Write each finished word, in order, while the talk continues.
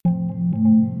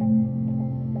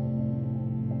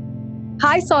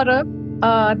Hi,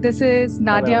 Saurabh. This is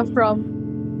Nadia Hello. from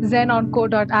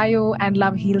zenonco.io and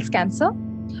Love Heals Cancer.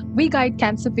 We guide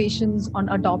cancer patients on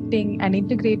adopting an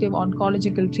integrative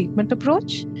oncological treatment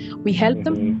approach. We help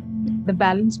them Mm-hmm. the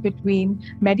balance between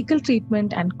medical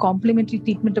treatment and complementary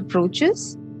treatment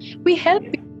approaches. We help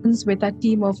Yes. patients with a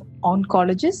team of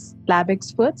oncologists, lab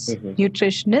experts, Mm-hmm.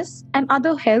 nutritionists, and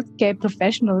other healthcare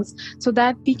professionals so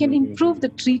that we can Mm-hmm. improve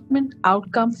the treatment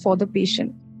outcome for the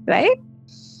patient, right?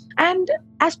 And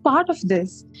as part of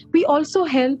this, we also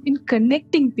help in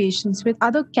connecting patients with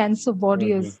other cancer Mm-hmm.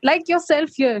 warriors like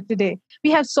yourself here today.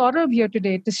 We have Saurabh here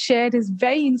today to share his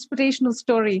very inspirational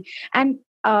story. And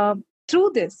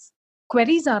through this,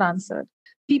 queries are answered.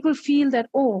 People feel that,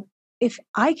 oh, if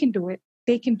I can do it,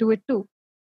 they can do it too.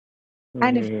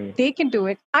 And if Mm-hmm. they can do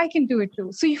it, I can do it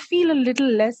too. So you feel a little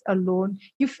less alone.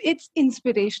 It's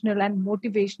inspirational and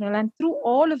motivational. And through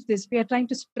all of this, we are trying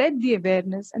to spread the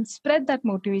awareness and spread that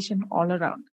motivation all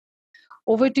around.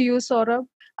 Over to you, Saurabh.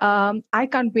 I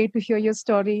can't wait to hear your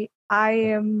story. I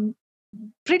am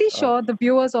pretty sure the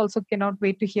viewers also cannot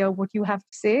wait to hear what you have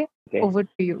to say. Okay. Over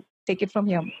to you. Take it from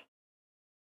here.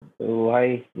 So,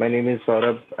 hi, my name is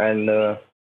Saurabh, and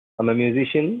I'm a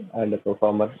musician and a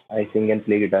performer. I sing and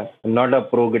play guitar. I'm not a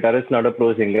pro guitarist, not a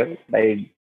pro singer. I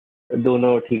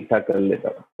दोनों ठीक ठाक कर लेता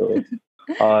हूँ. So,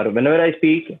 और whenever I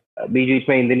speak, बीच बीच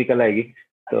में हिंदी निकल आएगी.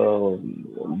 So,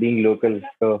 being local,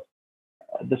 so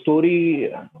the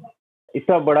story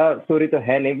इतना बड़ा story तो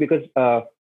है नहीं because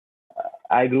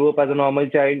I grew up as a normal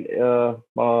child,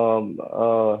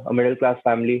 a middle class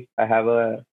family.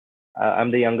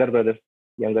 I'm the younger brother,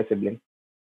 younger sibling,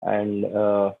 and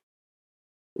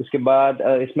उसके बाद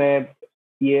इसमें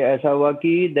ये ऐसा हुआ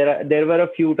कि there were a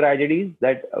few tragedies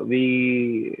that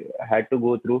we had to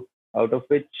go through, out of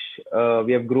which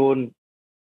we have grown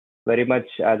very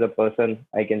much as a person,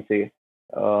 I can say.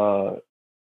 Uh,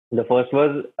 the first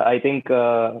was, I think,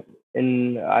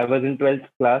 in I was in 12th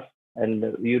class,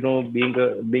 and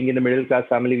being in a middle class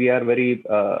family, we are very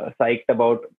psyched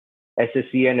about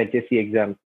SSC and HSC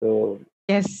exams. So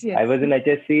Yes, I yes. was in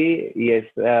HSC. Yes,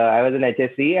 I was in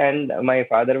HSC, and my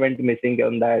father went missing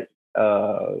on that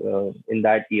in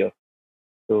that year.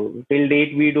 So till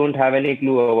date, we don't have any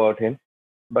clue about him.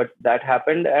 But that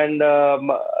happened, and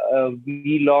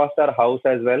we lost our house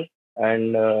as well.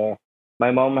 And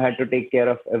my mom had to take care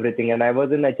of everything. And I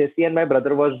was in HSC, and my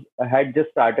brother was had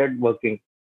just started working.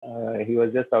 He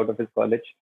was just out of his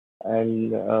college,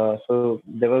 and so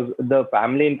the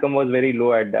family income was very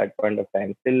low at that point of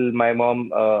time. Still, my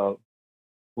mom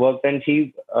worked, and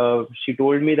she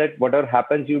told me that whatever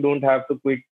happens, you don't have to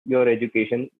quit your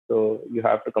education, so you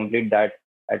have to complete that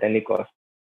at any cost.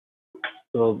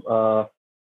 So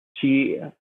she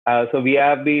so we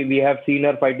have seen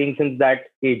her fighting since that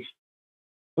age.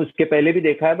 उसके पहले भी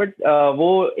देखा है, but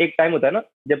वो एक time होता है ना,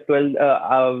 जब 12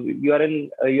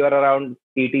 you are around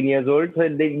 18 years old, so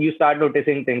then you start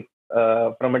noticing things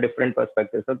from a different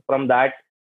perspective. So from that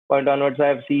point onwards, I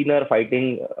have seen her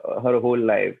fighting her whole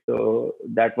life. So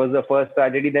that was the first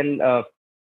tragedy. Then uh,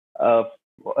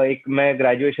 एक मैं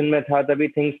graduation में था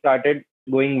तभी things started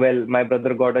going well. My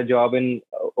brother got a job in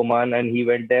Oman, and he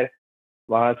went there.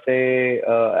 वहाँ से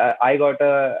I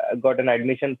got an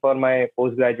admission for my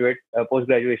post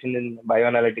graduation in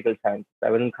bioanalytical science. I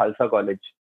was in Khalsa College.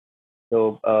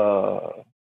 So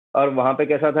और वहाँ पे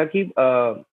कैसा था कि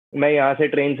मैं यहाँ से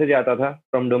ट्रेन से जाता था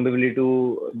फ्रॉम डोंबिवली टू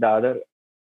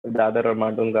दादर और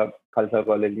माटुंगा खालसा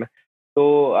कॉलेज में.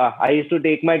 तो I used to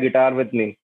take my guitar with me,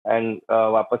 and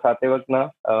वापस आते वक्त ना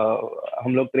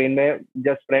हम लोग ट्रेन में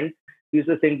just friends used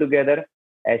to sing together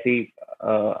ऐसे ही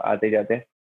आते जाते.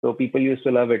 So people used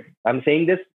to love it. I'm saying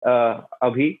this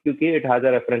अभी क्योंकि it has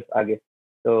a reference आगे.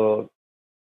 तो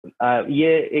ये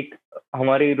एक हम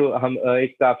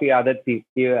एक काफी आदत थी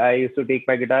कि I used to take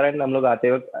my guitar, and हम लोग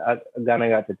आते वक्त गाना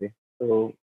गाते थे.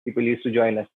 So people used to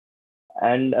join us.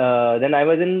 And then I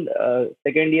was in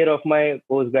second year of my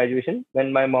post graduation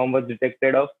when my mom was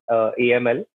detected of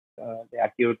AML, the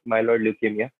acute myeloid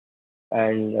leukemia,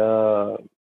 and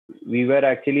we were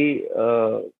actually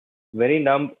very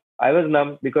numb. I was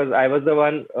numb because I was the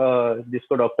one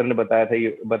जिसको doctor ने बताई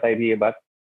थी ये बात,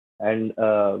 and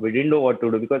we didn't know what to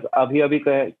do because अभी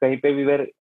कहीं पे we were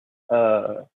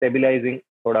stabilizing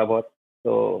थोड़ा बहुत.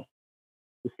 तो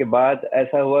उसके बाद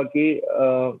ऐसा हुआ कि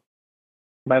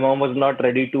my mom was not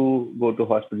ready to go to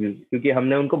hospital क्योंकि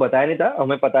हमने उनको बताया नहीं था,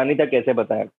 हमें पता नहीं था कैसे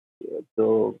बताया.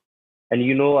 तो and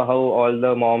you know how all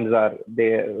the moms are, they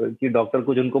कि डॉक्टर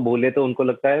कुछ उनको बोले तो उनको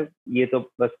लगता है ये तो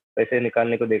बस पैसे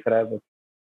निकालने को देख रहा है बस.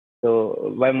 So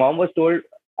my mom was told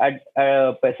at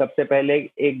सबसे पहले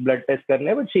एक blood test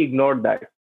करने, but she ignored that.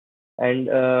 And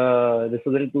this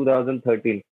was in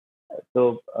 2013.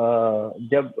 तो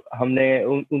जब हमने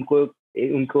उनको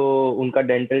उनको उनका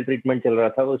डेंटल ट्रीटमेंट चल रहा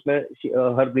था, उसमें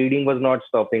her bleeding was not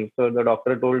stopping, so the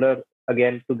doctor told her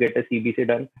again to get a CBC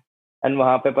done. And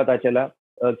वहां पे पता चला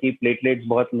कि प्लेटलेट्स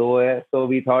बहुत लो है, so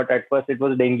we thought at first it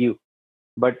was dengue.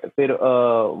 But फिर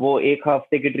वो एक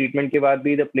हफ्ते के ट्रीटमेंट के बाद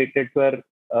भी the platelets were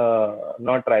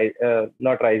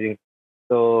not rising.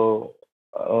 तो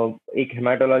एक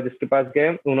हेमाटोलॉजिस्ट के पास गए,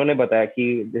 उन्होंने बताया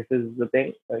कि this is the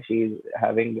thing, she is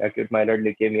having acute myeloid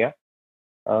leukaemia,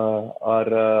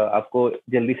 और आपको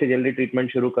जल्दी से जल्दी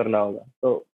ट्रीटमेंट शुरू करना होगा।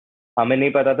 तो हमें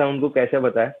नहीं पता था उनको कैसे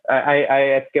बताया।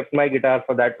 I kept my guitar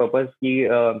for that purpose कि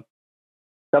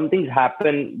some things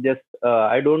happen, just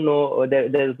I don't know,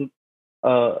 there's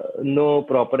no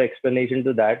proper explanation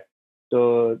to that. So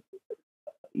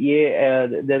ये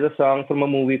there's a song from a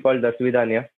movie called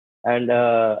Dasvidanya, and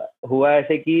हुआ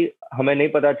ऐसे कि हमें नहीं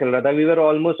पता चल रहा था, we were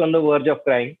almost on the verge of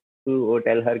crying to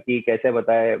tell her कि कैसे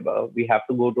बताए, we have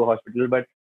to go to hospital, but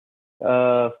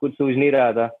कुछ सूझ नहीं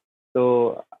रहा था। तो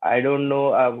I don't know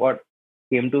what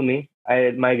came to me.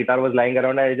 My guitar was lying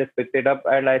around. I just picked it up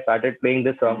and I started playing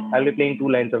this song. I'll be playing two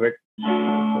lines of it.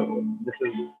 So this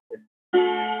is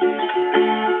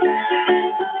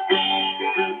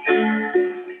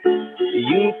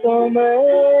यूं तो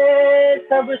मैं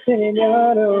सबसे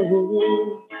न्यारा हूँ,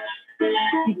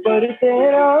 पर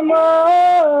तेरा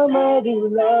माँ मैं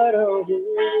दुलारा हूँ।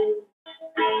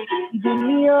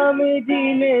 दुनिया में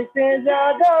जीने से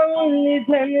ज्यादा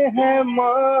उलझन है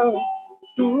माँ,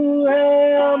 तू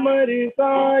है अमर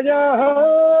का जहां।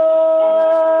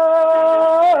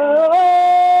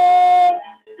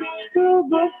 तू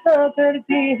गुस्सा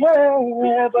करती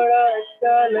है बड़ा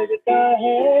अच्छा लगता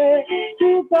है,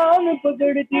 तू कान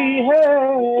पकड़ती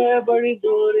है बड़ी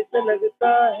जोर से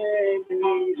लगता है।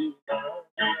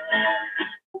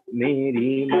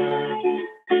 मेरी माँ,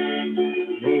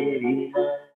 मेरी माँ,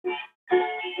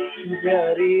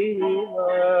 प्यारी माँ,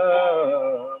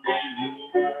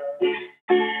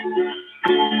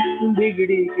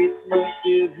 बिगड़ी किस्मत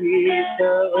भी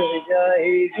संवर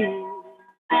जाएगी,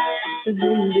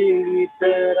 जिंदगी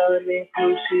तराने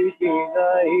खुशी के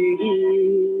गाएगी।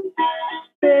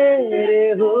 तेरे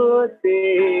होते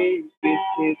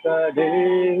किसका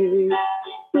डर,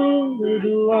 तू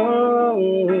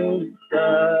दुआओं का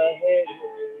है।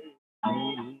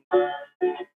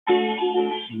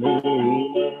 मेरी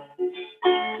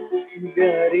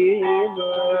प्यारी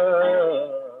माँ।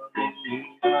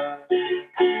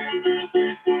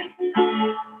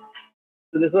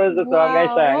 So this was the song I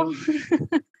Wow. sang.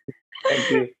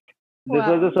 Thank you. This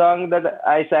was Wow. a song that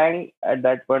I sang at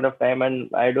that point of time,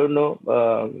 and I don't know.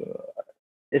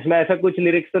 इसमें ऐसा कुछ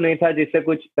lyrics तो नहीं था जिससे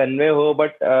कुछ convey हो,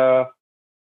 but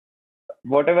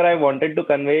whatever I wanted to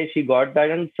convey, she got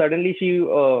that, and suddenly she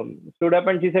stood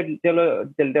up and she said, "चलो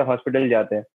चलते हॉस्पिटल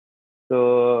जाते हैं।" तो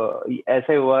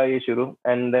ऐसे हुआ ये शुरू,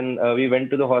 and then we went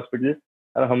to the hospital.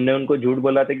 और हमने उनको झूठ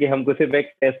बोला था कि हमको सिर्फ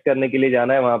एक टेस्ट करने के लिए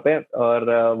जाना है वहाँ पे, और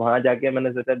वहाँ जाके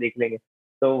मैंने सोचा देख लेंगे।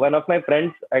 तो one of my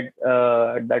friends at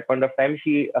that point of time,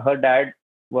 she her dad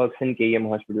works in KEM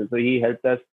hospital, so he helped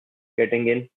us getting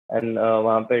in, and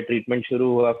वहाँ पे ट्रीटमेंट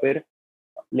शुरू हुआ फिर।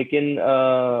 लेकिन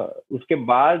उसके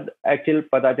बाद एक्चुअल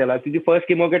पता चला, क्योंकि फर्स्ट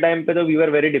कीमो के टाइम पे तो वी वर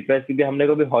वेरी डिप्रेस, क्योंकि हमने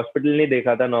कभी हॉस्पिटल नहीं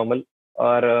देखा था नॉर्मल,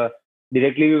 और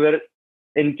directly we were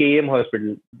in KM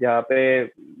hospital, जहाँ पे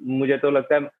मुझे तो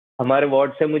लगता है हमारे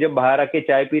वार्ड से मुझे बाहर आके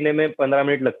चाय पीने में 15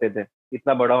 मिनट लगते थे,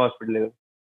 इतना बड़ा हॉस्पिटल है।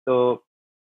 तो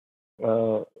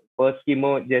फर्स्ट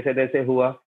कीमो जैसे तैसे हुआ,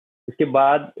 उसके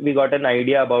बाद we got an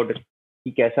idea about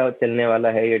कि कैसा चलने वाला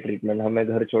है ये ट्रीटमेंट। हमें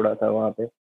घर छोड़ा था वहाँ पे।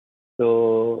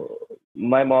 तो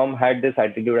my mom had this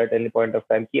attitude at any point of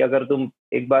time कि अगर तुम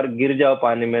एक बार गिर जाओ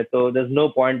पानी में तो there is no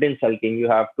point in sulking, you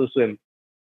have to swim.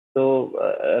 तो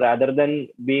रादर देन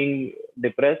बीइंग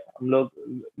डिप्रेस, हम लोग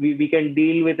we can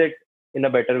deal with it in a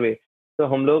better way. तो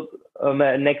हम लोग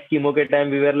नेक्स्ट कीमो के time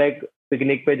we were like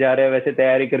picnic पे जा रहे हैं वैसे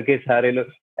तैयारी करके सारे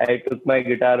लोग। I took my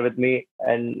guitar with me,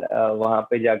 and वहाँ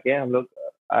पे जाके हम लोग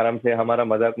आराम से, हमारा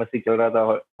मजाक मस्ती चल रहा था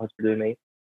हॉस्पिटल में ही।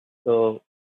 तो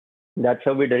that's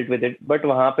how we dealt with it. But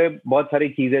वहाँ पे बहुत सारी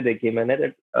चीजें देखी मैंने,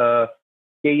 दैट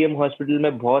केईएम हॉस्पिटल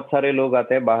में बहुत सारे लोग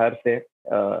आते हैं बाहर से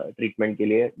ट्रीटमेंट के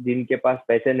लिए, जिनके पास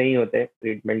पैसे नहीं होते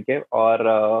ट्रीटमेंट के, और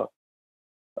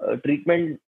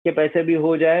ट्रीटमेंट के पैसे भी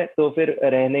हो जाए तो फिर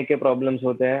रहने के प्रॉब्लम्स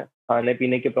होते हैं, खाने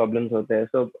पीने के प्रॉब्लम्स होते हैं।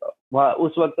 सो वहाँ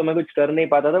उस वक्त तो मैं कुछ कर नहीं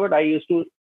पाता था, but I use to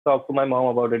talk to my mom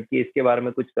about it कि इसके बारे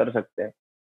में कुछ कर सकते हैं।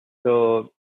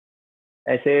 तो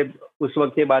ऐसे उस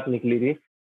वक्त ये बात निकली थी।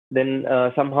 then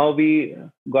somehow we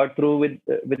got through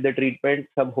with the treatment,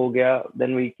 सब हो गया,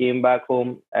 then we came back home,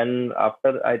 and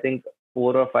after I think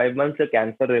 4 or 5 months the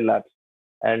cancer relapsed,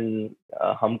 and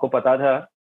हमको पता था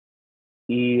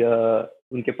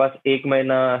कि उनके पास 1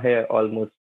 महीना है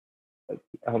ऑलमोस्ट,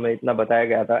 हमें इतना बताया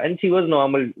गया था। And she was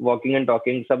normal, walking and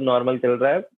talking, सब नॉर्मल चल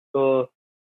रहा है। तो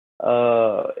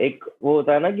एक वो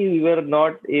होता है ना कि we were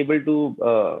not able to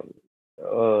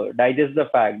digest the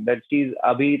fact that she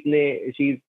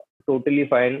is totally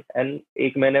fine, and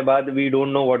 1 महीने बाद we don't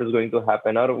know what is going to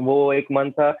happen. और वो एक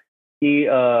मंथ था कि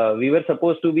we were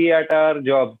suppose to be at our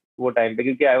job वो time पे,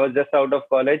 क्योंकि I was just out of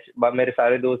college, मेरे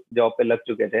सारे दोस्त जॉब पे लग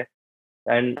चुके थे।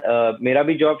 एंड मेरा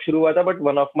भी जॉब शुरू हुआ था, but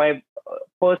one of my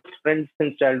first friend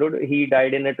since childhood, he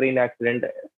died in a train accident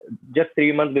just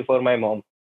 3 months before my mom.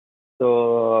 तो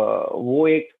वो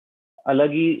एक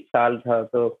अलग ही साल था।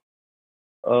 तो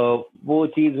वो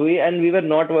चीज हुई, and we were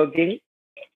not working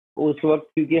उस वक्त,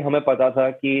 क्योंकि हमें पता था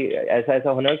कि ऐसा ऐसा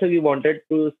होना है। So we wanted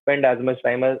to spend as much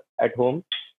time at home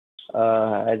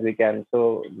as we can. तो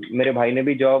मेरे भाई ने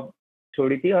भी जॉब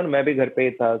छोड़ी थी और मैं भी घर पे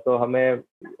ही था। तो हमें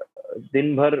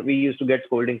दिन भर we use to get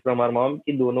scolding from our mom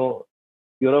कि दोनों,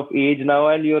 you're of age now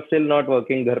and you're still not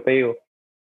working, घर पे ही हो।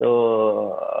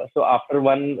 So after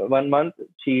one month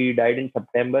she died in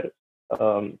September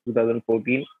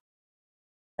 2014,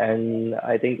 and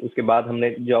I think उसके बाद हमने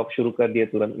जॉब शुरू कर दिया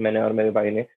तुरंत, मैंने और मेरे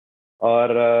भाई ने।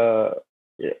 और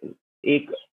एक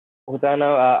होता है ना,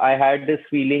 I had this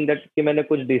feeling that कि मैंने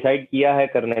कुछ डिसाइड किया है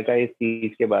करने का इस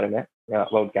चीज के बारे में,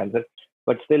 about cancer,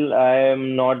 but still I am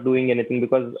not doing anything,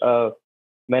 because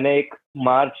मैंने एक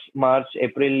मार्च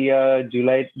अप्रैल या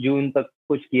जुलाई जून तक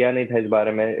कुछ किया नहीं था इस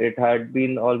बारे में। It had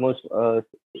been almost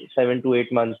 7 to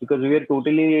 8 months, because we are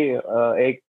totally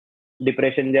एक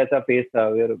डिप्रेशन जैसा फेस था।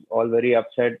 We are all very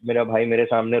upset. मेरा भाई मेरे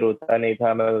सामने रोता नहीं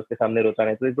था, मैं उसके सामने रोता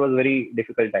नहीं, तो it was very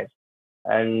difficult time.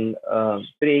 And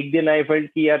फिर एक दिन आई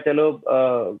फेल्ट कि यार चलो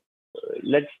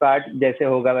लेट्स स्टार्ट, जैसे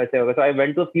होगा वैसे होगा। तो I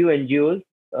went to few NGOs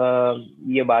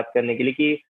ये बात करने के लिए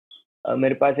कि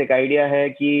मेरे पास एक आइडिया है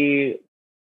कि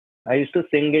I used to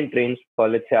sing in trains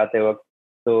college से आते वक्त,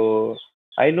 so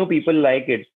I know people like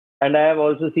it, and I have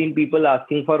also seen people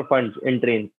asking for funds in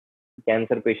trains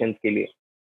cancer patients के लिए।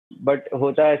 बट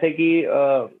होता है ऐसे कि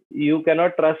you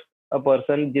cannot trust a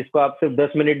person जिसको आप सिर्फ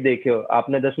 10 मिनट देखे हो,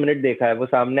 आपने 10 मिनट देखा है, वो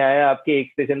सामने आया आपके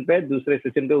एक स्टेशन पे, दूसरे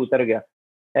स्टेशन पे उतर गया,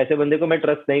 ऐसे बंदे को मैं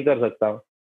ट्रस्ट नहीं कर सकता हूँ।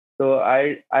 तो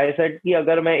आई सेड कि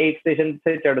अगर मैं एक स्टेशन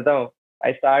से चढ़ता हूँ,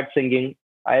 I start singing,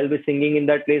 I will be singing in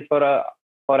that place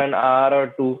for an hour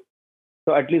और टू।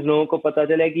 तो एटलीस्ट लोगों को पता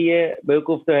चले कि ये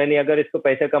बेवकूफ तो है नहीं, अगर इसको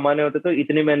पैसे कमाने होते तो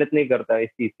इतनी मेहनत नहीं करता इस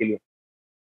चीज के लिए।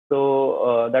 So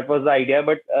that was the idea,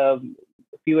 but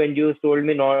few NGOs told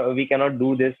me no, we cannot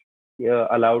do this,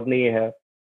 allowed नहीं है।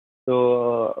 So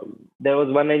there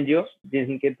was one NGO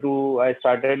जिनके through I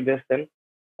started this then,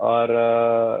 और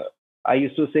I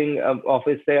used to sing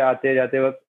office से आते जाते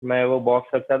वक्त, मैं वो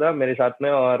बॉक्स रखता था मेरे साथ में,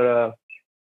 और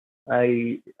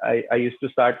I used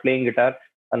to start playing guitar,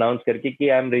 announce करके कि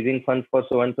I am raising funds for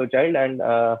so and so child, and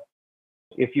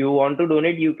if you want to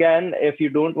donate you can, if you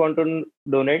don't want to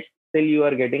donate, still you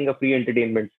are getting a free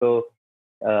entertainment. So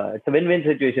it's a win-win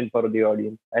situation for the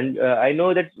audience. And I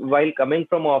know that while coming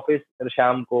from office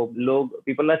शाम को लोग,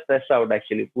 people are stressed out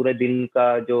actually, पूरे दिन का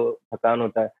जो थकान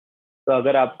होता है। तो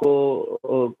अगर आपको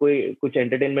कोई कुछ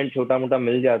एंटरटेनमेंट छोटा मोटा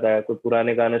मिल जाता है, कोई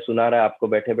पुराने गाने सुना रहा है आपको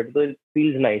बैठे बैठे, तो इट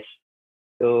फील्स नाइस।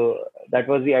 तो that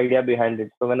was the idea behind it.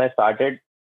 So when I started,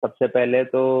 सबसे पहले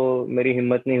तो मेरी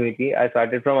हिम्मत नहीं हुई थी। I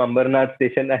started from Ambernath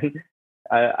station and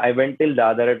I went till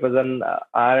Dadar. It was an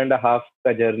hour and a half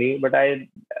का journey, but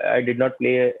I did not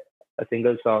play a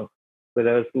single song because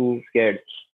I was to scared.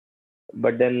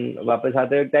 But then वापस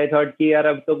आते वक्त I thought कि यार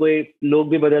अब तो कोई लोग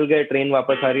भी बदल गए, ट्रेन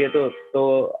वापस आ रही है,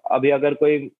 तो अभी अगर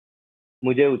कोई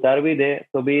मुझे उतार भी दे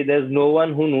तो भी there is no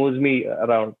one who knows me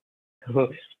around.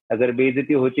 तो अगर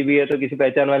बेइज्जती होती भी है तो किसी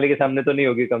पहचान वाले के सामने तो नहीं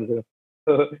होगी कम से कम।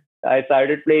 तो आई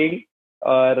स्टार्टेड प्लेइंग,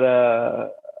 और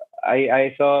I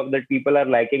saw that people are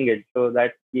liking it, so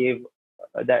that gave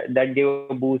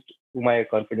a boost to my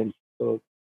confidence. So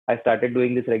I started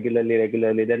doing this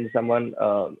regularly. Then someone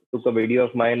took a video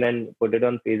of mine and put it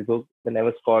on Facebook. Then I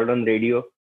was called on radio,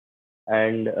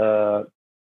 and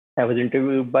I was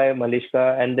interviewed by Malishka,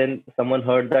 and then someone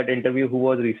heard that interview who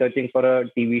was researching for a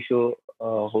TV show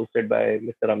hosted by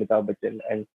Mr. Amitabh Bachchan,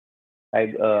 and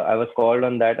I was called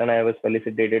on that, and I was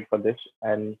felicitated for this.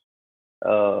 And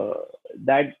uh,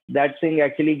 that thing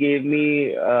actually gave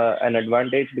me an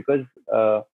advantage, because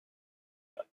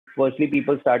firstly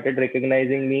people started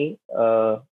recognizing me.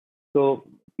 So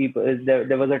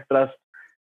there was a trust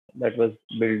that was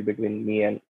built between me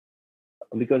and,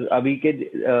 because अभी के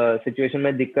situation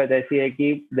में दिक्कत ऐसी है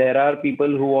कि there are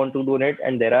people who want to donate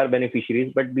and there are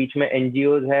beneficiaries, but बीच में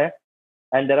NGOs है,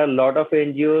 and there are lot of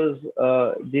NGOs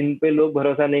जिन पे लोग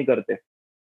भरोसा नहीं करते।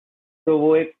 तो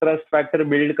वो एक ट्रस्ट फैक्टर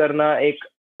बिल्ड करना एक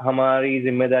हमारी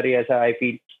जिम्मेदारी, ऐसा आई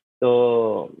फील। तो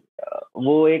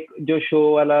वो एक जो शो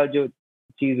वाला जो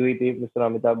चीज हुई थी मिस्टर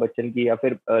अमिताभ बच्चन की, या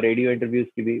फिर रेडियो इंटरव्यूज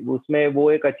की भी, उसमें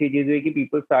वो एक अच्छी चीज हुई कि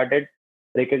people started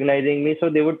recognizing me, so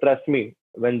they would trust me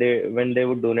when they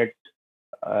would donate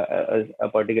a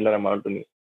particular amount to me.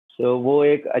 So वो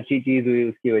एक अच्छी चीज हुई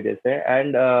उसकी वजह से।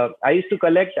 And I used to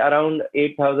collect around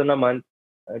 8,000 a month.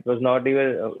 It was not even,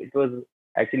 it was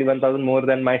actually 1,000 more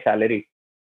than my salary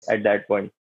at that point.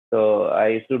 So I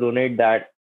used to donate that.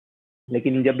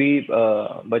 लेकिन जब भी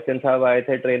बच्चन साहब आए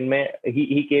थे ट्रेन में,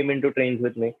 ही came into trains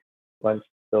with me once.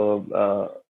 तो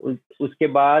उसके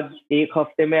बाद एक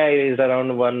हफ्ते में आई raised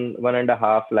around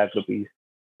 1.5 lakh rupees.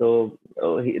 So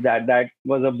that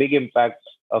was a big impact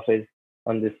of his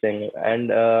on this thing. And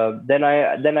then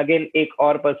again एक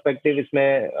और पर्सपेक्टिव इसमें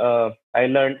I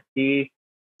learned कि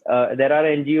there are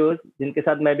NGOs जिनके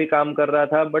साथ मैं भी काम कर रहा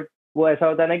था, बट वो ऐसा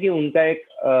होता है ना कि उनका एक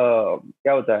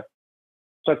क्या होता है,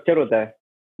 स्ट्रक्चर होता है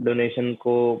डोनेशन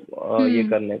को ये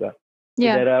करने का।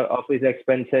 देयर आर ऑफिस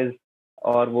एक्सपेंसेस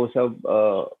और वो सब।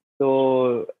 तो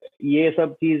ये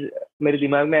सब चीज मेरे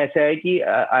दिमाग में ऐसा है कि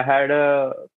I had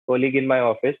a colleague in my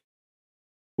office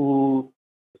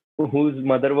whose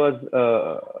mother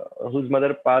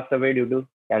passed away due to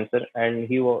cancer, and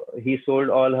he sold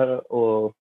all her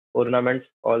ornaments,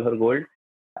 all her gold,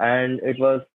 and it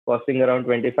was costing around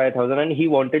 25,000, and he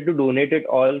wanted to donate it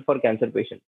all for cancer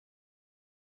patients.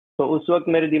 तो उस वक्त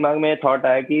मेरे दिमाग में thought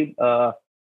आया कि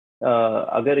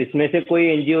अगर इसमें से कोई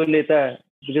एनजीओ लेता है,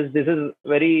 because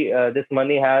this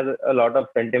money has a lot of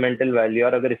sentimental value,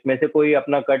 और अगर इसमें से कोई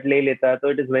अपना कट ले लेता है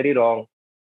तो इट इज वेरी रॉन्ग।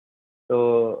 तो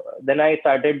then I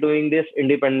started doing this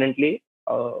independently.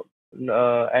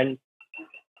 And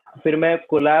फिर मैं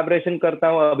कोलैबोरेशन करता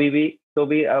हूँ अभी भी। तो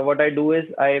भी what I do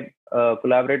is I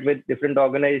collaborate with different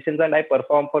organisations and I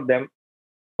perform for them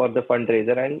for the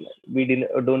fundraiser, and we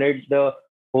donate the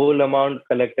whole amount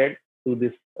collected to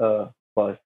this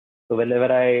cause. So whenever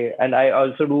I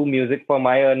also do music for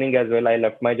my earning as well. I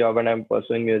left my job and I'm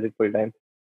pursuing music full time.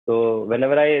 So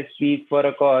whenever I speak for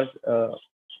a cause,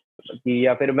 कि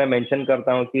या फिर मैं mention करता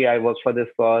हूँ कि I work for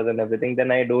this cause and everything, then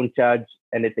I don't charge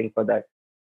anything for that.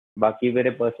 बाकी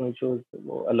मेरे personal shows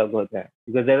वो अलग होते हैं,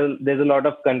 because there's a lot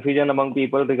of confusion among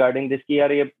people regarding this कि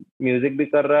यार ये म्यूजिक भी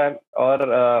कर रहा है और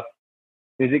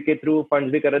म्यूजिक के थ्रू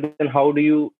फंड्स भी कर रहे हैं, how do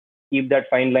you keep that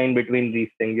fine line between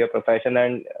these things, your profession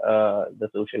and the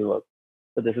social work.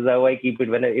 So this is how I keep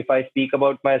it. If I speak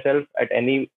about myself at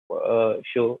any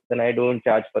show, then I don't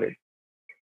charge for it.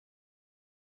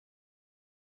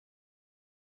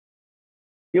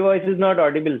 Your voice is not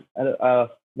audible.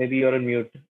 Maybe you're on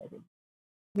mute.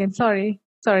 Again, sorry.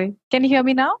 Can you hear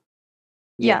me now?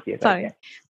 Yes, sorry.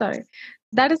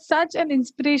 That is such an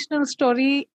inspirational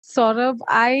story, Saurabh.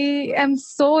 I am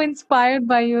so inspired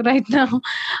by you right now.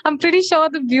 I'm pretty sure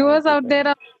the viewers out there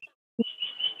are.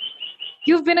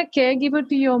 You've been a caregiver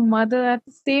to your mother. At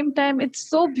the same time, it's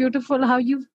so beautiful how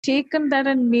you've taken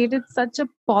that and made it such a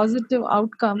positive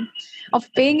outcome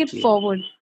of paying it forward.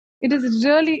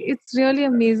 It's really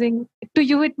amazing. To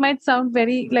you, it might sound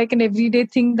very like an everyday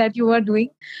thing that you are doing,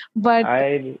 but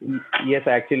yes,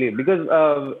 actually, because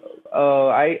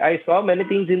I saw many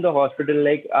things in the hospital.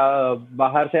 Like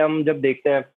बाहर से हम जब देखते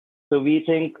हैं, so we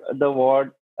think the ward.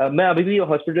 मैं अभी भी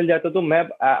hospital जाता हूँ तो मैं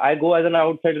I go as an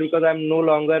outsider because I'm no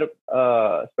longer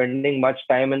spending much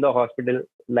time in the hospital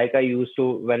like I used to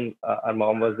when our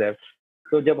mom was there.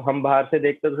 तो जब हम बाहर से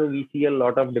देखते हैं तो we see a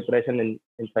lot of depression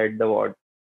inside the ward.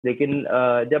 लेकिन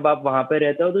जब आप वहाँ पे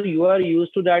रहते हो तो you are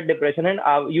used to that depression and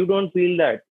you don't feel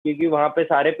that, क्योंकि वहाँ पे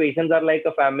सारे patients are like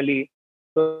a family.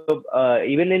 So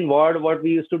even in ward, what we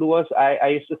used to do was I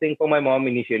used to sing for my mom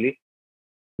initially.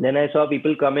 Then I saw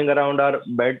people coming around our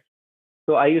bed.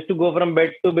 So I used to go from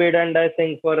bed to bed and I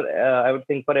would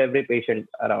sing for every patient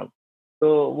around. तो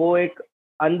वो एक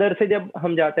अंदर से जब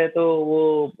हम जाते हैं तो वो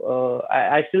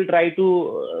I still try to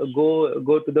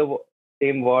go to the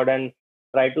same ward and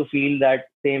try to feel that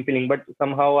same feeling, but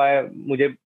somehow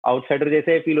मुझे outsider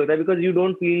जैसे feel होता है because you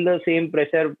don't feel the same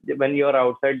pressure when you are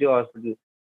outside the hospital.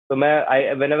 So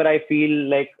whenever I feel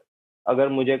like अगर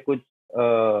मुझे कुछ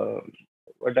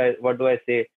what do I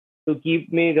say, to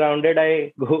keep me grounded,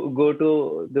 I go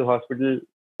to the hospital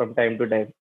from time to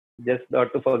time, just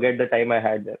not to forget the time I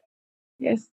had there.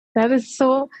 Yes, that is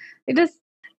so. It is.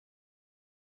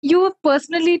 You have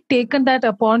personally taken that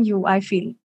upon you. I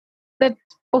feel that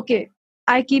okay.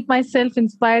 I keep myself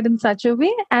inspired in such a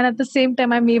way, and at the same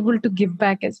time, I'm able to give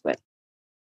back as well.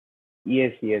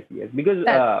 Yes. Because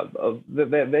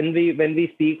when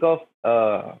we speak of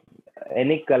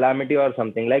any calamity or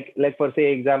something like for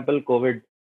say example COVID,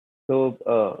 So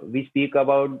we speak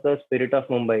about the spirit of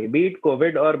Mumbai, be it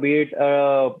COVID or be it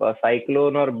a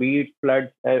cyclone or be it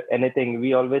flood, anything.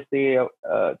 We always say a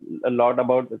lot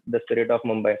about the spirit of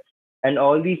Mumbai. And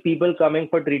all these people coming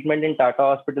for treatment in Tata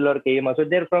Hospital or KM, so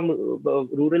they're from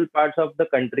rural parts of the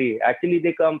country. Actually,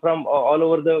 they come from all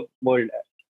over the world.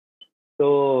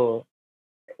 So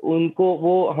उनको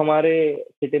वो हमारे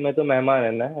city में तो मेहमान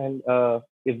है ना, and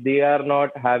if they are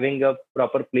not having a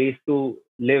proper place to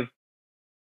live,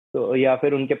 तो या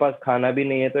फिर उनके पास खाना भी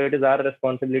नहीं है, तो it is our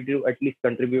responsibility to at least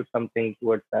contribute something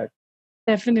towards that.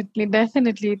 Definitely,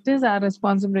 definitely. It is our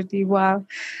responsibility. Wow.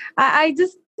 I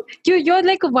just, you're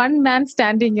like a one man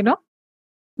standing,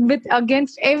 with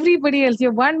against everybody else.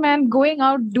 You're one man going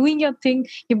out, doing your thing.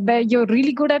 You're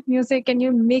really good at music and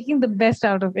you're making the best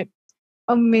out of it.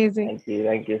 Amazing.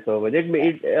 Thank you so much.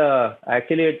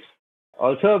 Actually it's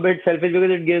also a bit selfish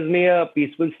because it gives me a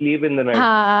peaceful sleep in the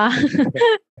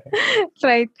night.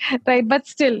 Right, right. But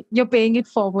still, you're paying it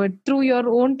forward through your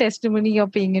own testimony. You're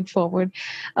paying it forward.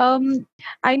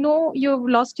 I know you've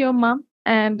lost your mom,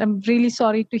 and I'm really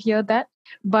sorry to hear that.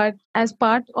 But as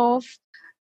part of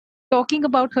talking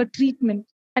about her treatment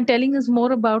and telling us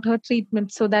more about her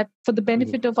treatment, so that for the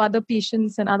benefit of other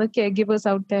patients and other caregivers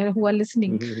out there who are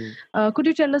listening, could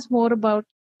you tell us more about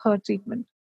her treatment?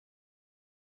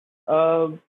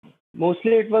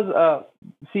 Mostly it was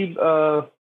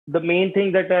the main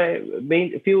thing that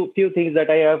few things that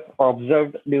I have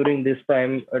observed during this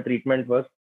time treatment was,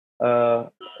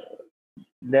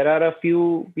 there are a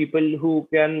few people who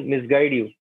can misguide you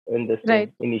in this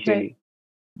thing initially,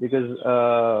 because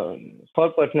for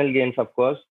personal gains, of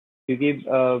course,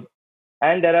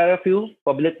 and there are a few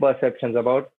public perceptions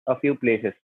about a few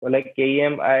places. So like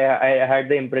KEM, I had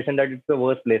the impression that it's the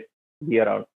worst place to be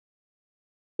around,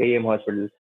 KEM hospital.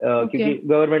 क्योंकि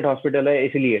government hospital है,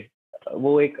 इसलिए वो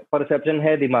एक perception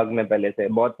है दिमाग में पहले से,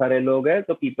 बहुत सारे लोग हैं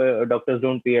तो people doctors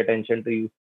don't pay attention to you.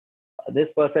 This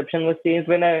perception was changed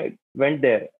when I went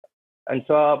there and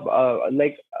so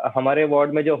like हमारे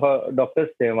वार्ड में जो डॉक्टर्स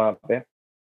थे वहाँ पे,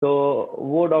 तो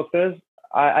वो doctors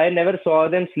I never saw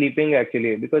them sleeping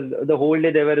actually, because the whole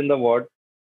day they were in the ward.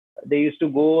 They used to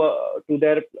go to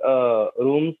their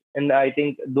rooms and I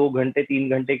think 2 घंटे 3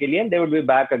 घंटे के लिए, and they would be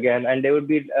back again and they would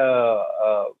be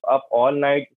up all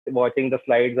night watching the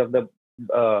slides of the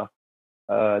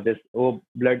this वो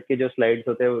blood के जो slides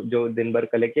होते हैं जो दिन भर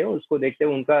कलेक्ट किए उसको देखते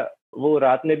हैं. उनका वो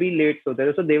रात में भी लेट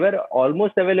सोते थे, so they were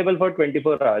almost available for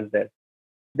 24 hours there.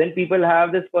 Then people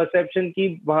have this perception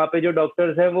कि वहाँ पे जो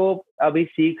डॉक्टर्स हैं वो अभी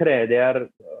सीख रहे हैं, they are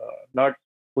not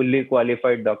fully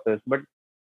qualified doctors. But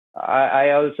I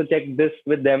also checked this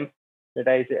with them, that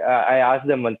I asked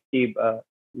them once कि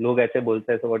लोग ऐसे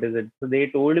बोलते हैं, so what is it? So they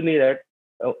told me that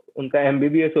उनका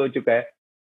MBBS हो चुका है,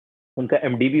 उनका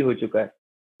MD भी हो चुका है,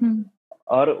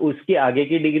 और उसकी आगे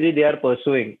की degree they are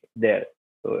pursuing there.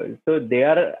 So they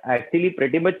are actually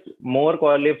pretty much more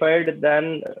qualified than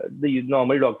the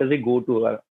normal doctors we go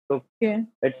to. So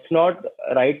it's not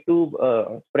right to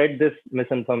spread this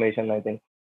misinformation, I think.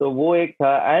 So वो एक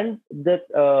था. And the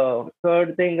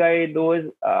third thing I know is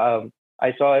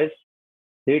I saw is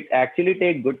they actually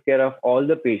take good care of all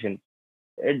the patients.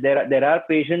 There are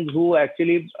patients who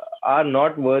actually are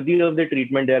not worthy of the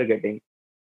treatment they are getting.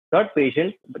 Not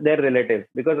patients, but their relatives.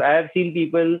 Because I have seen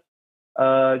people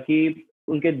कि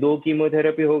उनके 2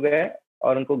 chemotherapy हो गए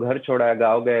और उनको घर छोड़ा,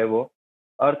 गाँव गए वो,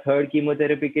 और थर्ड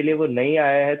कीमोथेरेपी के लिए वो नहीं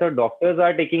आया है, तो doctors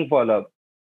are taking follow up,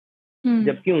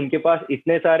 जबकि उनके पास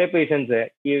इतने सारे पेशेंट्स हैं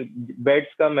कि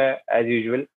बेड्स कम है एज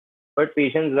यूजुअल, बट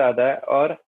पेशेंट्स ज्यादा है,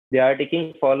 और they are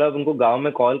taking follow up. उनको गांव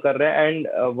में कॉल कर रहे हैं, and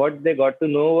what they got to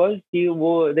know was कि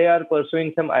वो they are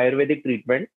pursuing some ayurvedic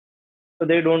treatment, so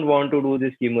they don't want to do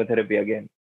this chemotherapy again.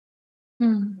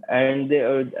 And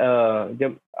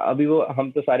जब अभी वो हम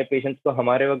तो सारे पेशेंट्स तो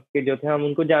हमारे वक्त के जो थे हम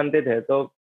उनको जानते थे,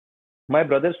 तो my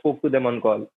brother spoke to them on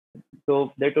call. तो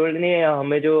दे टोल्ड मी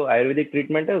हमें जो आयुर्वेदिक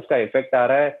ट्रीटमेंट है उसका इफेक्ट आ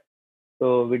रहा है,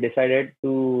 तो we decided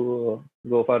to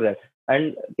go for that.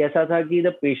 And कैसा था कि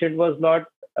the patient was not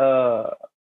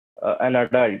an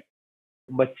adult,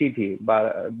 बच्ची थी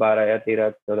 12 या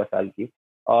 13-14 साल की,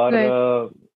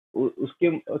 और उसके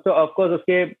तो ऑफ कोर्स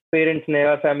उसके पेरेंट्स ने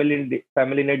और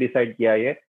फैमिली ने डिसाइड किया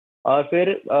ये, और फिर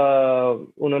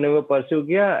उन्होंने वो परस्यू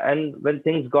किया. And when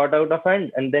things got out of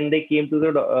hand and then they came to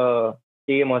the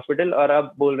KEM hospital, और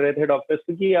अब बोल रहे थे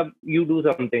डॉक्टर्स कि अब you do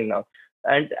something now.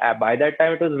 And by that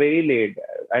time it was very late,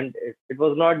 and it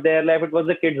was not their life, it was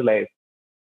the kid's life.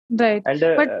 Right. And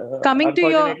but coming to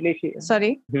your sorry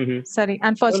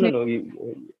unfortunately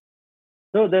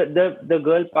no, the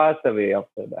girl passed away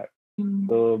after that. Mm.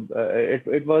 So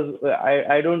it was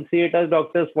I don't see it as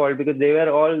doctor's fault because they were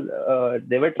all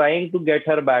they were trying to get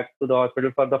her back to the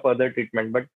hospital for the further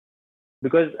treatment, but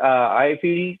because I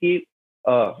feel ki,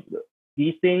 uh,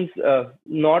 these things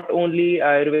not only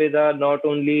Ayurveda, not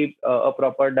only a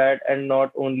proper diet, and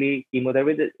not only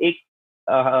chemotherapy. एक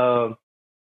uh,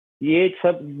 ये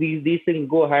सब these things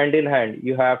go hand in hand.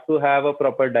 You have to have a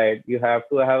proper diet, you have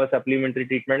to have a supplementary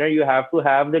treatment, and you have to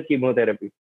have the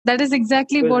chemotherapy. That is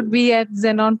exactly what Because we at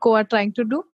Zenonco are trying to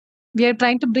do. We are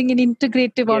trying to bring an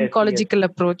integrative yes, yes, oncological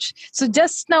approach. So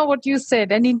just now what you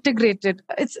said, an integrated,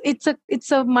 it's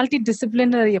a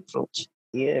multidisciplinary approach.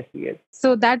 yes, yes.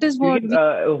 So that is what क्योंकि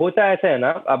we. होता ऐसा है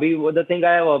ना अभी वो the thing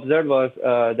I have observed was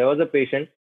there was a patient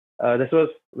this was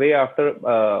way after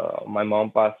my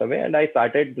mom passed away and I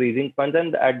started raising funds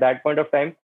and at that point of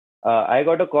time I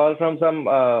got a call from some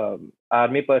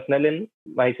army personnel in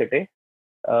my city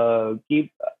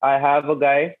keep I have a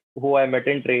guy who I met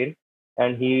in train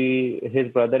and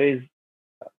his brother is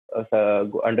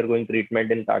undergoing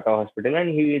treatment in Tata Hospital, and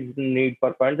he is in need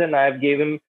for funds. And I have gave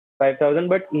him 5,000,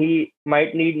 but he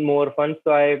might need more funds.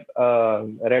 So I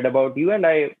read about you, and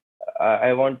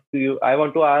I want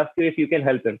to ask you if you can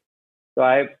help him. So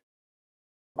I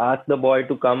asked the boy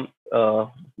to come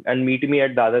and meet me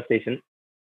at Dada station.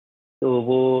 तो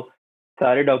वो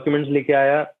सारे documents लेके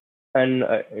आया and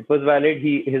it was valid.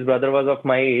 His brother was of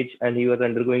my age and he was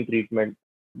undergoing treatment.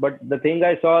 But the thing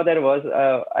I saw there was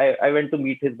I went to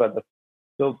meet his brother.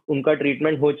 तो उनका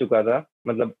treatment हो चुका था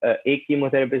मतलब एक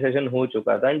कीमोथेरेपी सेशन हो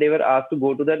चुका था and they were asked to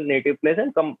go to their native place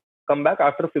and come back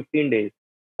after 15 days.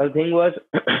 The thing was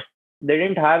they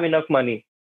didn't have enough money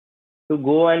to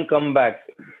go and come back.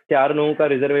 चार लोगों का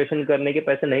रिजर्वेशन करने के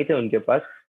पैसे नहीं थे उनके पास.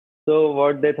 So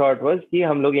what they thought was कि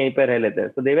हम लोग यहीं पर रह लेते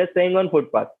हैं. So they were staying on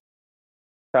footpath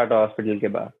Tata hospital के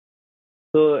बाहर.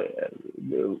 So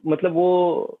मतलब वो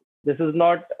this is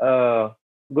not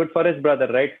good for his brother,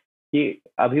 right? कि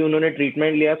अभी उन्होंने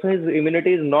ट्रीटमेंट लिया so his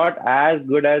immunity is not as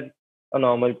good as a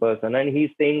normal person and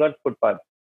he's staying on footpath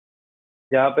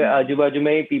जहाँ पे आजू बाजू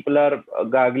में ही people are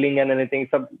gargling and anything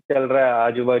सब चल रहा है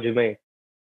आजू बाजू में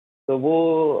तो वो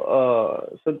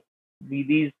so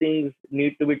these things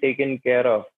need to be taken care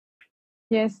of.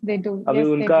 Yes, they do. अभी Yes,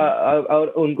 they उनका do.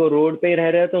 और उनको रोड पे ही रह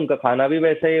रहे हैं तो उनका खाना भी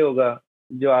वैसा ही होगा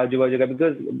जो आजू बाजू का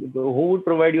because who would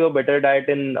provide you a better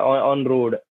diet on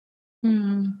road.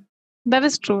 Hmm. That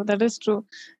is true. That is true.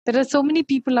 There are so many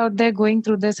people out there going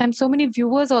through this, and so many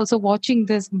viewers also watching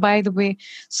this, by the way.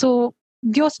 So,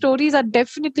 your stories are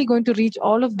definitely going to reach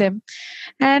all of them.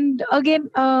 And again,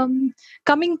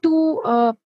 coming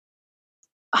to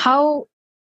how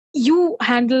you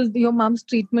handled your mom's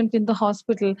treatment in the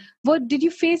hospital, what did you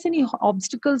face any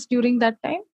obstacles during that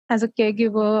time as a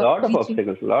caregiver Lot of reaching?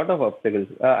 obstacles, lot of obstacles.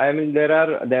 I mean, there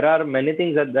are many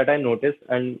things that I noticed,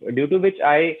 and due to which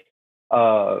I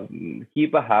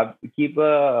keep a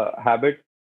habit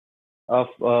of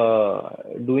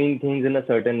doing things in a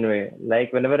certain way.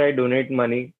 Like whenever I donate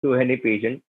money to any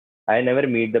patient, I never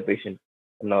meet the patient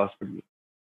in the hospital.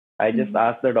 I just Mm.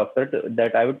 ask the doctor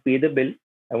that I would pay the bill.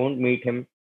 I won't meet him.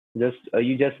 Just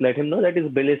you just let him know that his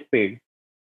bill is paid.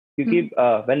 क्योंकि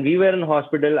Mm. when we were in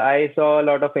hospital, I saw a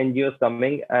lot of NGOs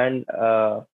coming and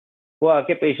वो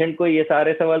आके patient को ये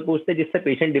सारे सवाल पूछते जिससे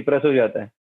patient depress हो जाता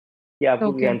है कि आपको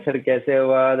Okay. कैंसर कैसे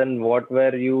हुआ then what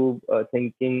were you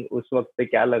thinking उस वक्त पे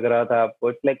क्या लग रहा था आपको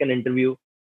it's like an interview.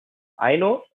 I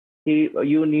know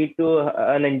you need to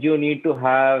an NGO need to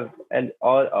have and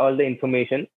all the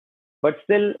information, but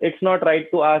still it's not right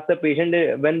to ask the patient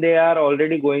when they are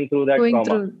already going through that Going trauma.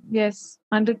 through, yes,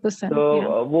 100%. So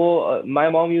Yeah. my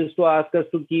mom used to ask us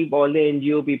to keep all the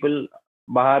NGO people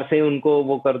बाहर से उनको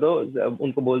वो कर दो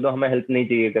उनको बोल दो हमें हेल्प नहीं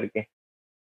चाहिए करके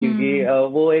क्योंकि Mm.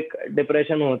 वो एक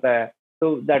डिप्रेशन होता है. So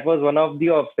that was one of the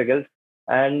obstacles.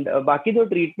 And बाकी तो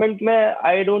ट्रीटमेंट में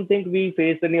I don't think we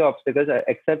faced any obstacles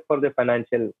except for the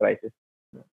financial crisis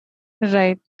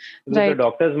Right. because the Right.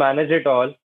 doctors manage it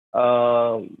all.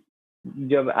 Uh,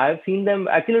 जब I've seen them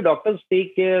actually doctors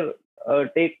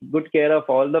take good care of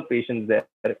all the patients there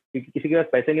क्योंकि किसी के पास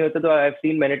पैसे नहीं होते तो I've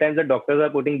seen many times that doctors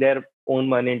are putting their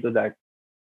own money into that.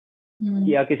 Mm.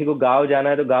 या किसी को गाँव जाना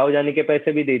है तो गाँव जाने के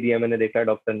पैसे भी दे दिए मैंने देखा है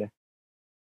डॉक्टर ने.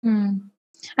 Mm.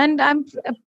 And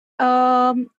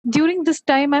during this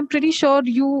time, I'm pretty sure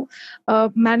you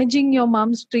managing your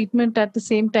mom's treatment at the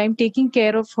same time, taking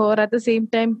care of her at the same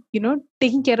time,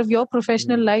 taking care of your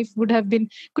professional life would have been.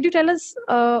 Could you tell us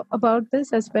about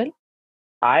this as well?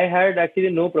 I had actually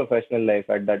no professional life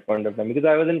at that point of time because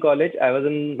I was in college. I was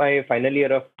in my final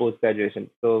year of post graduation.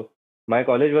 So my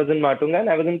college was in Matunga and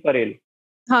I was in Parel.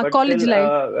 हाँ, But college still,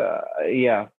 life.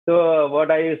 yeah. So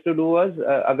what I used to do was,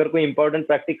 अगर कोई important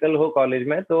practical हो college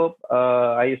में, तो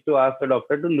I used to ask the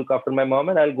doctor to look after my mom,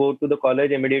 and I'll go to the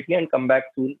college immediately and come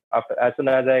back soon after, as soon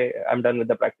as I'm done with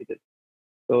the practical.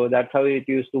 So that's how it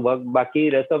used to work. Baki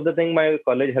rest of the thing, my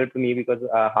college helped me because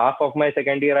half of my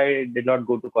second year I did not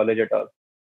go to college at all.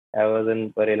 I was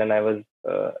in Parel and I was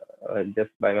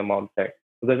just by my mom's side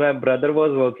because my brother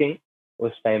was working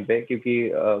उस time पे, क्योंकि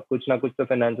कुछ ना कुछ तो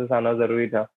finances आना जरूरी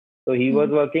था. So he was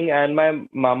working and my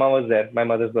mama was there, my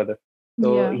mother's brother.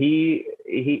 So Yeah,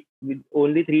 he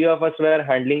only three of us were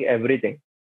handling everything.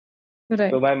 So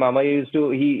right. my mama used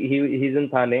to, he's in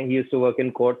Thane, he used to work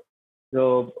in court.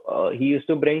 So he used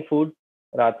to bring food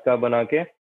रात का बना के,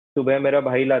 सुबह मेरा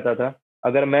भाई लाता था.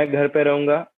 अगर मैं घर पे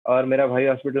रहूंगा और मेरा भाई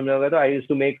हॉस्पिटल में होगा तो I use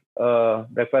to make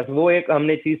breakfast. वो एक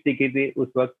हमने चीज सीखी थी उस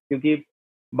वक्त, क्योंकि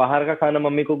बाहर का खाना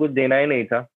मम्मी को कुछ देना ही नहीं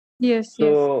था. Yes, तो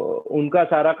yes. उनका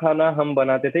सारा खाना हम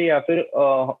बनाते थे, या फिर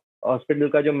हॉस्पिटल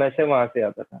का जो मेस है वहां से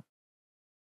आता था.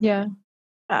 Yeah.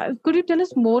 Could you tell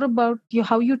us more about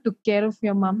how you took care of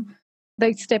your mom,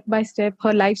 like step by step,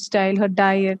 her lifestyle, her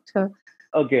diet, her...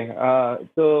 okay.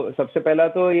 तो सबसे पहला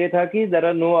तो ये था कि there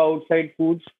are no outside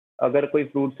foods. अगर कोई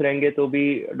फ्रूट्स रहेंगे तो भी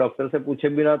डॉक्टर से पूछे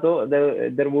बिना तो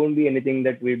there won't be anything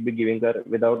that we be giving her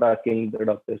without asking the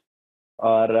doctors.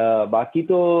 और बाकी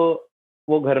तो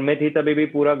वो घर में थी तभी भी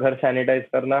पूरा घर सैनिटाइज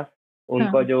करना.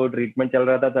 उनका हाँ. जो ट्रीटमेंट चल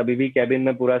रहा था तभी भी कैबिन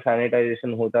में पूरा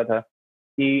सैनिटाइजेशन होता था.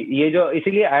 कि ये जो,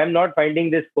 इसीलिए I am not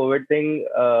finding this covid thing,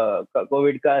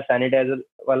 covid का सैनिटाइजर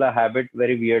वाला habit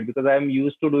very weird, because I am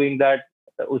use to doing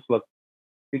that उस वक्त.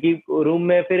 क्योंकि रूम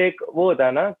में फिर एक वो होता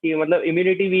है ना कि मतलब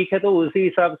इम्यूनिटी वीक है, तो उसी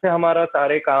हिसाब से हमारा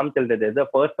सारे काम चलते थे. The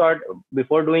first thought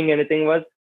before doing anything was,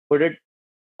 would it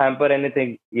hamper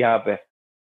anything यहाँ पे.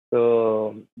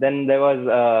 तो देन देयर वाज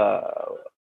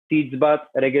सीड्स बात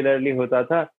रेगुलरली होता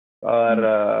था. और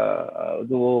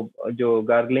वो जो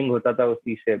गार्गलिंग होता था उस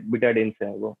चीज से, बिटाडिन से,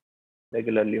 वो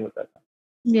रेगुलरली होता था.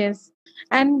 Yes.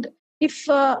 And if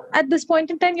at this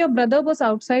point in time your brother was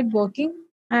outside working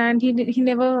and he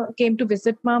never came to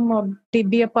visit mom or to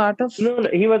be a part of... No,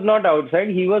 he was not outside.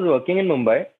 He was working in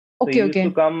Mumbai. So he Okay, used to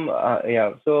okay. come,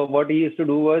 yeah. So what he used to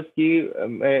do was कि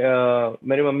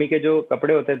मेरी mummy के जो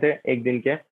कपड़े होते थे एक दिन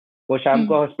के, वो शाम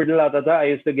को हॉस्पिटल आता था. I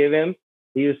used to give him.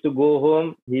 He used to go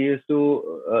home. He used to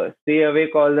stay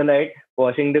awake all the night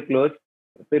washing the clothes.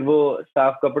 फिर वो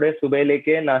साफ कपड़े सुबह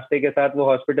लेके नाश्ते के साथ वो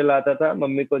हॉस्पिटल आता था,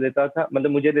 मम्मी को देता था,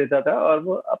 मतलब मुझे देता था, और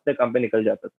वो अपने काम पे निकल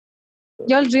जाता था.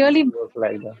 Y'all really... Work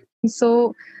like that.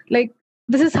 So, like,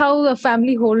 this is how a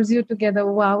family holds you together.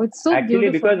 Wow, it's so Actually,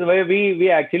 beautiful. because we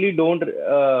actually don't,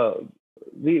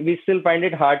 we still find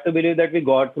it hard to believe that we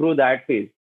got through that phase,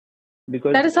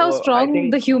 because That is how I strong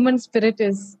think the human spirit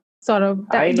is, Saurabh.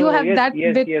 I That you know, have yes, that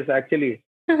yes, bit. yes, actually.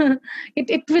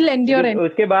 it will endure. Because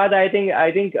उसके बाद I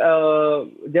think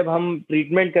जब हम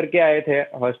treatment करके आए थे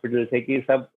hospital से कि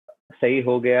सब सही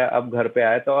हो गया, अब घर पे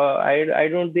आए, तो I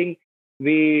don't think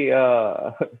we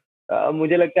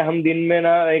मुझे लगता है हम दिन में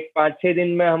ना एक 5-6 दिन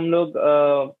में हम लोग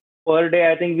per day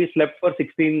I think we slept for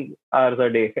 16 hours a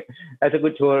day. ऐसा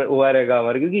कुछ हुआ रहेगा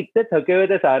हमारे, क्योंकि इतने थके हुए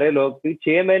थे सारे लोग.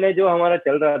 6 महीने जो हमारा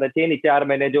चल रहा था, 6 नहीं 4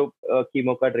 महीने जो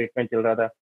कीमो का ट्रीटमेंट चल रहा था.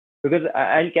 बिकॉज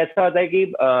एंड कैसा होता है कि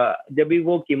जब भी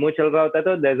वो कीमो चल रहा होता है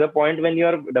तो there is a point when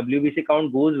your WBC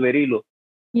count goes very low.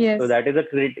 Yes. So that is a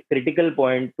critical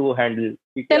point to handle.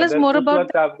 क्योंकि Tell us अगर more उस about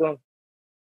वक्त आपको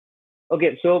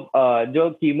ओके, सो जो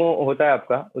कीमो होता है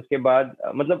आपका, उसके बाद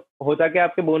मतलब होता है कि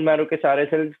आपके बोन मैरो के सारे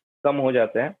सेल्स कम हो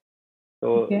जाते हैं.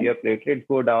 तो Okay. Your platelets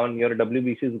go down, your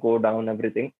WBCs go down,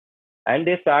 everything, and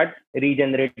they start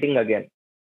regenerating again.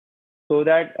 So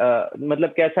that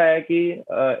मतलब कैसा है कि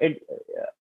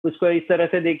उसको इस तरह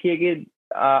से देखिए कि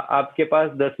आपके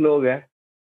पास 10 लोग हैं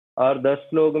और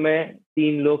 10 लोग में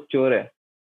 3 लोग चोर है.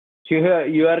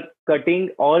 You are cutting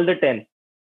all the 10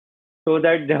 so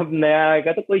that जब नया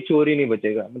आएगा तो कोई चोर ही नहीं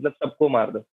बचेगा, मतलब सबको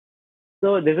मार दो.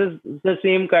 So this is the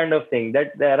same kind of thing,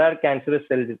 that there are cancerous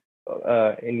cells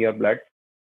in your blood.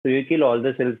 So you kill all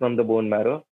the cells from the bone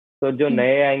marrow. तो जो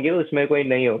नए आएंगे उसमें कोई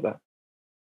नहीं होगा.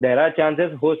 देर आर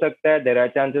चांसेस हो सकता है, देर आर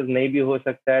चांसेस नहीं भी हो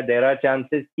सकता है. देर आर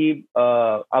चांसेस कि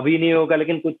अभी नहीं होगा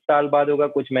लेकिन कुछ साल बाद होगा,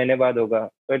 कुछ महीने बाद होगा.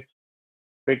 तो it's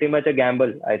pretty much a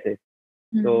gamble I think.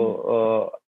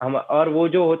 तो हम, और वो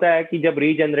जो होता है कि जब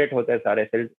रीजनरेट होता है सारे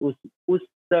सेल्स,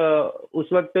 उस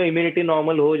वक्त तो इम्यूनिटी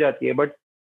नॉर्मल हो जाती है. बट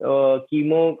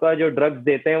कीमो का जो ड्रग्स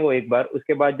देते हैं वो एक बार,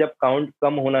 उसके बाद जब काउंट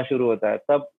कम होना शुरू होता है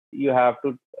तब you have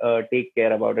to take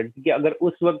care about it. क्योंकि अगर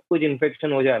उस वक्त कुछ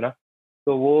इन्फेक्शन हो जाए ना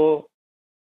तो वो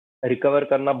रिकवर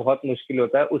करना बहुत मुश्किल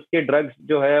होता है. उसके ड्रग्स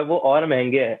जो है वो और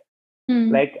महंगे हैं.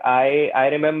 लाइक आई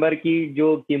रिमेम्बर कि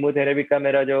जो कीमोथेरेपी का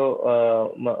मेरा जो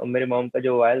मेरे मॉम का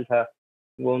जो वायल था,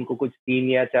 वो उनको कुछ 3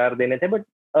 या 4 देने थे, but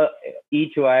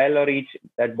each vial or each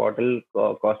that bottle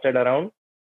costed around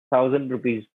 1,000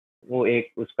 rupees, वो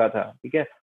एक उसका था, ठीक है।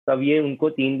 तब ये उनको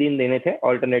 3 दिन देने थे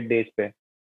ऑल्टरनेट डेज पे।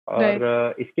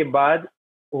 और इसके बाद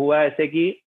हुआ ऐसे कि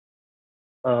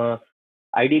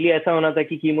आइडियली ऐसा होना था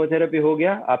कि कीमोथेरेपी हो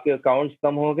गया, आपके अकाउंट्स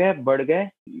कम हो गए, बढ़ गए,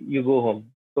 यू गो होम।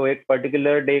 तो एक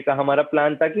पर्टिकुलर डे का हमारा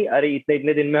प्लान था कि अरे इतने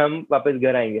इतने दिन में हम वापस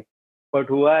घर आएंगे। बट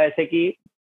हुआ ऐसे कि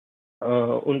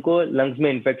उनको लंग्स में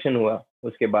इन्फेक्शन हुआ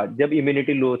उसके बाद, जब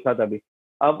इम्यूनिटी लो था तभी।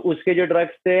 अब उसके जो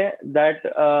ड्रग्स थे that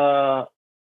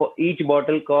each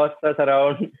bottle cost us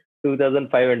around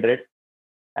 2,500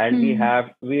 and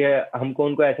we हमको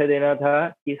उनको ऐसे देना था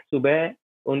कि सुबह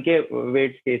उनके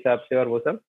वेट्स के हिसाब से और वो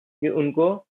सब, कि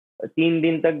उनको 3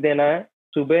 दिन तक देना है।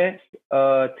 सुबह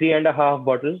 3.5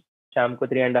 बॉटल, शाम को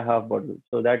 3.5 बॉटल,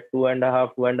 सो दैट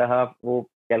 2.5 वो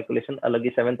कैलकुलेशन अलग ही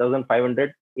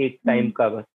 7,500 एक टाइम का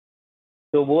बस।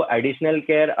 तो वो एडिशनल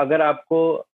केयर अगर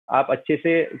आप अच्छे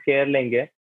से केयर लेंगे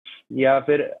या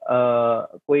फिर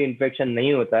कोई इन्फेक्शन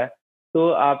नहीं होता है, तो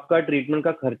आपका ट्रीटमेंट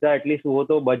का खर्चा एटलीस्ट वो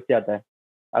तो बच जाता है।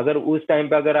 अगर उस टाइम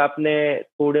पे अगर आपने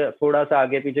थोड़ा सा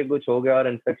आगे पीछे कुछ हो गया और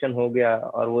इन्फेक्शन हो गया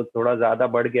और वो थोड़ा ज्यादा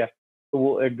बढ़ गया, तो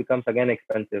वो इट बिकम्स अगेन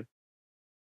एक्सपेंसिव।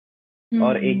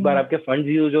 और एक बार आपके फंड्स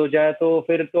यूज हो जाए तो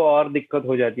फिर तो और दिक्कत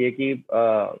हो जाती है कि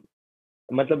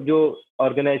मतलब जो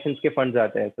ऑर्गेनाइजेशंस के फंड्स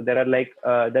आते हैं, so there are like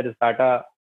there is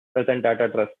Ratan Tata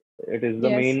Trust. It is the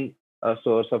Yes. main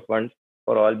source of funds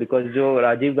for all, because जो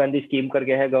राजीव गांधी स्कीम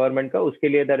करके है गवर्नमेंट का, उसके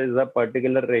लिए there is a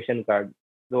particular ration card.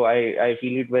 So I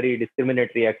feel it very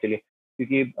discriminatory actually,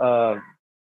 क्योंकि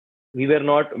we were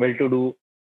not well to do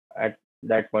at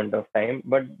that point of time,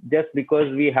 but just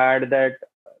because we had that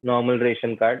normal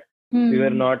ration card, we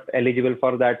were not eligible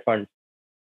for that fund.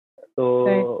 तो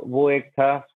वो एक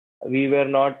था, we were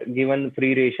not given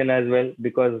free ration as well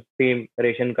because same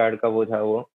ration card का वो था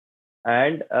वो।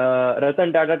 And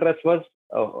Ratan Tata Trust was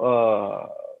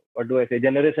what do I say,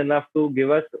 generous enough to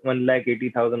give us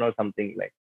 1,80,000 or something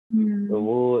like। तो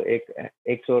वो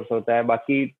एक सोर्स होता है।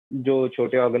 बाकी जो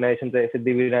छोटे ऑर्गेनाइजेशन है,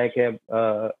 सिद्धि विनायक है,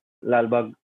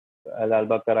 लालबाग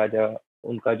का राजा,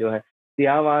 उनका जो है,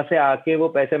 यहाँ वहां से आके वो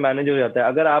पैसे मैनेज हो जाता है।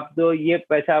 अगर आप तो ये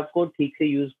पैसे आपको ठीक से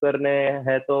यूज करने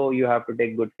हैं तो you have to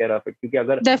take good care of it, क्योंकि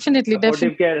अगर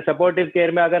सपोर्टिव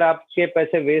केयर में अगर आपके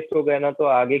पैसे वेस्ट हो गए ना, तो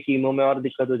आगे कीमो में और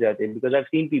दिक्कत हो जाती है। Because I have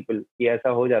seen people कि ऐसा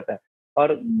हो जाता है।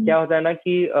 और क्या होता है ना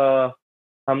कि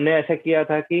हमने ऐसा किया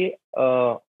था कि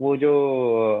वो जो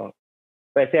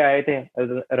पैसे आए थे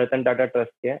रतन टाटा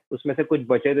ट्रस्ट के, उसमें से कुछ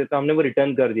बचे थे तो हमने वो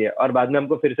रिटर्न कर दिया, और बाद में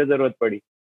हमको फिर से जरूरत पड़ी।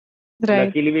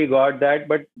 Luckily we got that.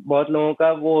 But बहुत लोगों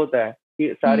का वो होता है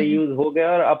कि सारे यूज हो गए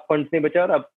और अब फंड्स नहीं बचा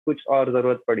और अब कुछ और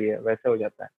जरूरत पड़ी है, वैसे हो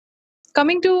जाता है।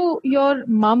 Coming to your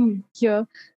mom here,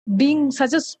 being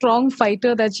such a strong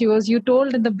fighter that she was, you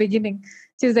told in the beginning,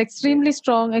 she is extremely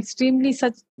strong, extremely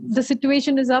such, the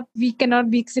situation is up, we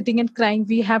cannot be sitting and crying,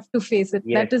 we have to face it.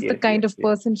 That is the kind of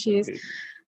person she is.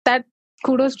 That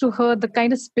kudos to her, the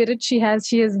kind of spirit she has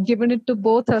given it to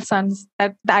both her sons.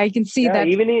 That I can see that.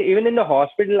 Even in the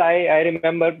hospital, I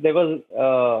remember there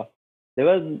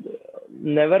was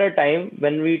never a time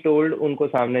when we told उनको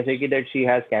सामने से कि that she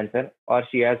has cancer or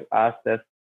she has asked us.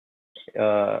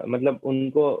 मतलब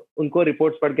उनको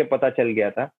reports पढ़ के पता चल गया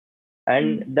था,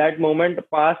 एंड दैट मोमेंट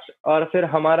पास, और फिर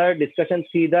हमारा डिस्कशन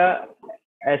सीधा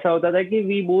ऐसा होता था कि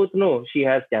we both know she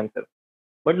has cancer,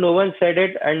 but no one said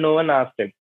it and no one asked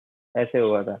it. ऐसे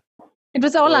हुआ था। It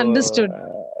was all understood.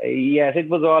 Yes, it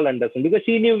was all understood because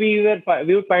she knew we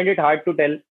would find it hard to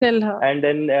tell her, and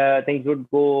then things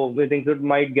would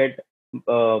might get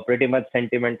pretty much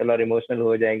sentimental or emotional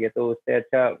हो जाएंगे, तो उससे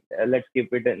अच्छा let's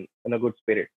keep it in a good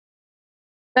spirit.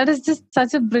 That is just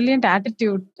such a brilliant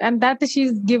attitude, and that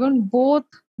she's given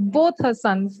both her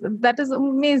sons. That is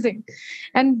amazing,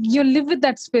 and you live with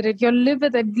that spirit. You live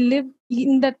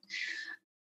in that.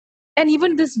 And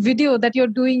even this video that you're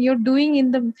doing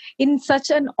in such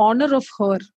an honor of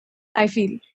her, I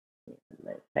feel.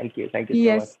 Thank you so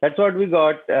much. That's what we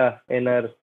got in our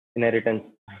inheritance.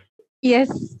 Yes.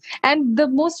 And the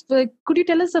most, could you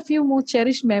tell us a few more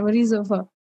cherished memories of her?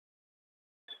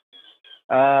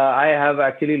 I have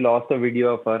actually lost a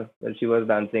video of her when she was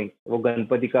dancing. वो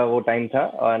गणपति का वो time था,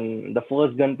 and the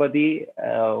first Ganpati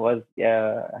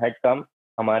had come,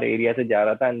 हमारे area से जा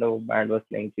रहा था, and the band was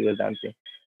playing, she was dancing.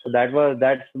 So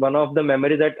that's one of the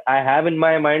memories that I have in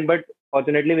my mind, but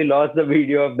fortunately we lost the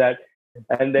video of that.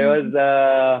 And there was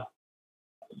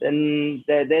then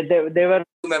there were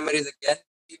two memories again.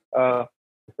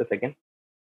 Just a second.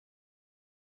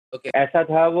 Okay. ऐसा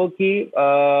था वो कि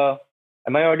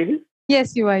am I audible?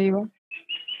 Yes, you are.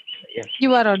 Yes.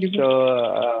 You are audible.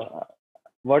 So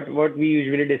what we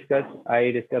usually discuss,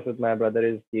 I discuss with my brother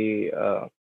is the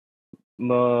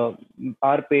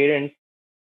our parents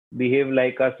behave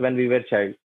like us when we were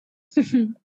child.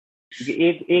 क्योंकि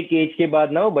एक as के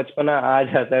बाद ना वो बचपना आ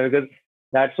जाता है, because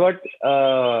that's what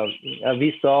we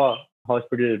saw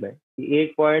hospital में.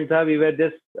 एक पॉइंट था, we were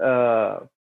just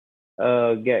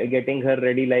getting her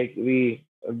ready like we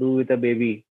do with a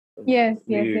baby. Yes,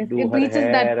 We yes, yes. do It her reaches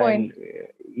that hair point.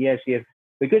 and yes, yes,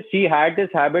 because she had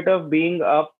this habit of being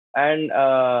up and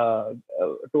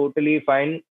totally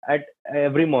fine at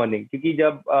every morning. क्योंकि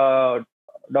जब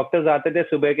doctors आते थे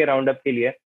सुबह के round up के लिए,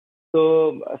 तो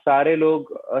सारे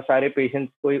लोग सारे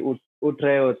पेशेंट्स कोई उठ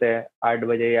रहे होते हैं 8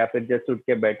 बजे या फिर जस्ट उठ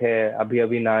के बैठे हैं, अभी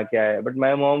अभी नहा के आए. But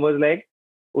my mom was like,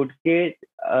 उठ के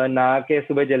नहा के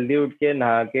सुबह जल्दी उठ के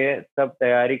नहा के सब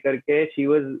तैयारी करके she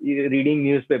was reading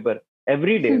newspaper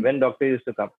every day when doctor used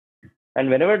to come. And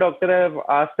whenever doctor have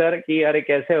asked her कि अरे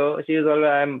कैसे हो, शी इज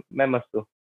ऑलवेज मैं मस्त हूँ.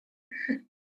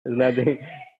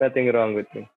 Nothing wrong with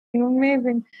me.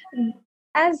 Amazing.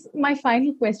 As my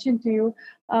final question to you,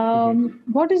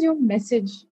 what is your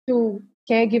message to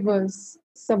caregivers,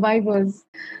 survivors,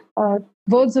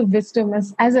 words of wisdom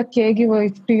as a caregiver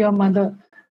to your mother,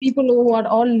 people who are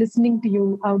all listening to you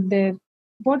out there?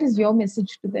 What is your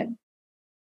message to them?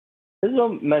 There's no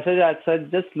message as such.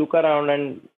 Just look around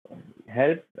and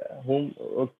help whom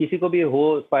किसी को भी हो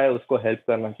पाए उसको help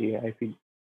करना चाहिए. I feel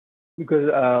because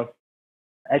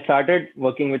I started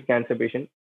working with cancer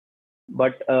patients,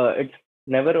 but it's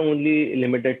never only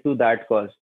limited to that cause.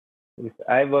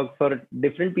 I work for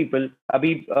different people.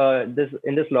 Abhi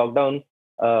this lockdown,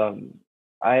 um,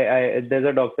 I there's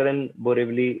a doctor in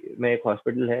Borivali में एक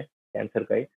hospital है cancer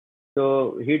का ही. So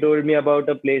he told me about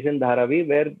a place in Dharavi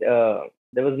where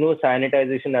there was no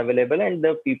sanitization available, and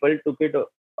the people took it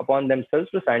upon themselves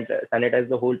to sanitize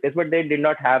the whole place, but they did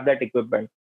not have that equipment.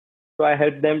 So I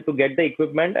helped them to get the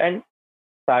equipment and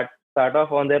start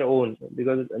off on their own,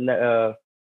 because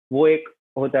वो एक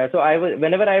होता है. So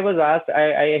whenever I was asked,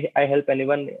 I help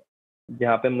anyone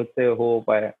जहाँ पे मुझसे हो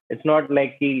पाए. It's not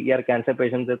like कि यार कैंसर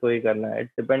पेशेंट से तो ही करना है. It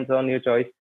depends on your choice.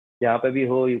 जहाँ पे भी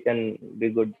हो, you can be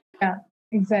good. Yeah,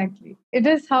 exactly. It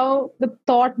is how the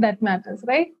thought that matters,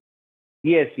 right?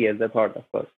 Yes, the thought, of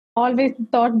course. Always the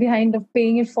thought behind of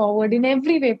paying it forward in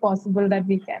every way possible that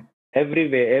we can. Every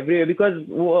way, because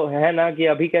वो है ना कि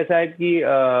अभी कैसा है कि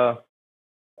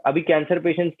अभी cancer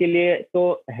patients के लिए तो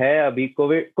है, अभी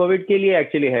कोविड के लिए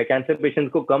एक्चुअली है, कैंसर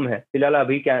पेशेंट्स को कम है फिलहाल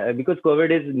अभी, because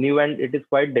covid is new and it is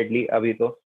quite deadly अभी तो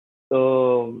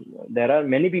there are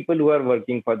many people who are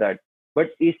working for that.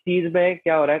 But इस चीज में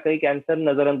क्या हो रहा है, कहीं कैंसर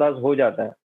नजरअंदाज हो जाता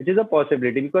है. It is a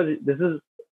possibility because this is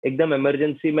एकदम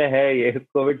इमरजेंसी में है. ये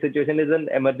covid situation is an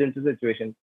emergency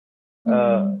situation.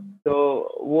 तो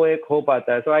वो एक हो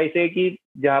पाता है. सो आई से कि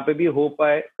जहाँ पे भी हो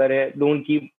पाए करे. Don't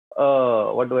keep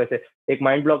what do I say, एक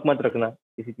माइंड ब्लॉक मत रखना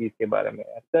किसी चीज के बारे में.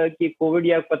 ऐसा कि कोविड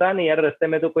या पता नहीं यार, रास्ते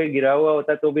में तो कोई गिरा हुआ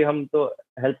होता है तो भी हम तो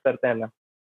हेल्प करते हैं ना.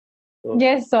 So,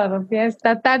 yes, Saurabh. Yes,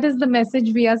 that is the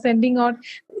message we are sending out.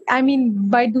 I mean,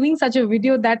 by doing such a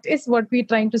video, that is what we're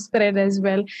trying to spread as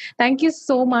well. Thank you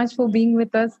so much for being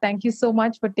with us. Thank you so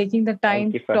much for taking the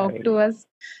time to talk to us.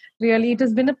 Really, it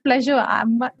has been a pleasure.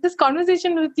 This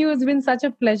conversation with you has been such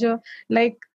a pleasure.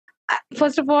 Like,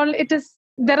 first of all,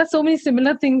 there are so many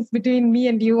similar things between me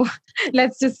and you.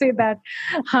 Let's just say that.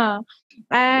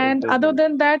 And other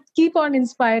than that, keep on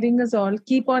inspiring us all.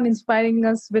 Keep on inspiring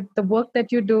us with the work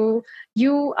that you do.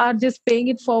 You are just paying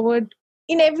it forward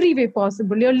in every way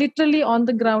possible. You're literally on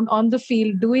the ground, on the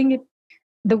field, doing it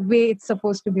the way it's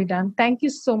supposed to be done. Thank you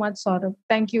so much, Saurabh.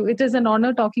 Thank you. It is an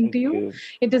honor talking to you.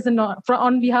 It is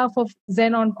on behalf of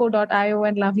zenonco.io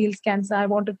and Love Heals Cancer. I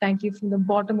want to thank you from the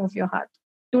bottom of your heart.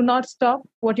 Do not stop.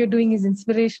 What you're doing is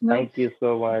inspirational. Thank you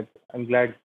so much. I'm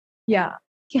glad. Yeah.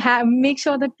 Make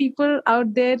sure that people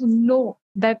out there know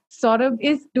that Saurabh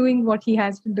is doing what he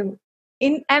has to do.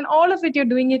 And all of it,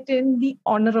 you're doing it in the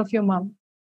honor of your mom,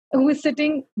 who is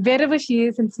sitting wherever she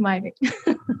is and smiling,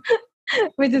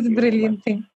 which is a brilliant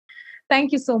thing.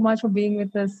 Thank you so much for being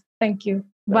with us. Thank you.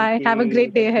 Bye. Have a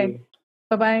great day ahead.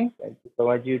 Bye-bye. Thank you so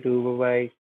much. You too.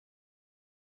 Bye-bye.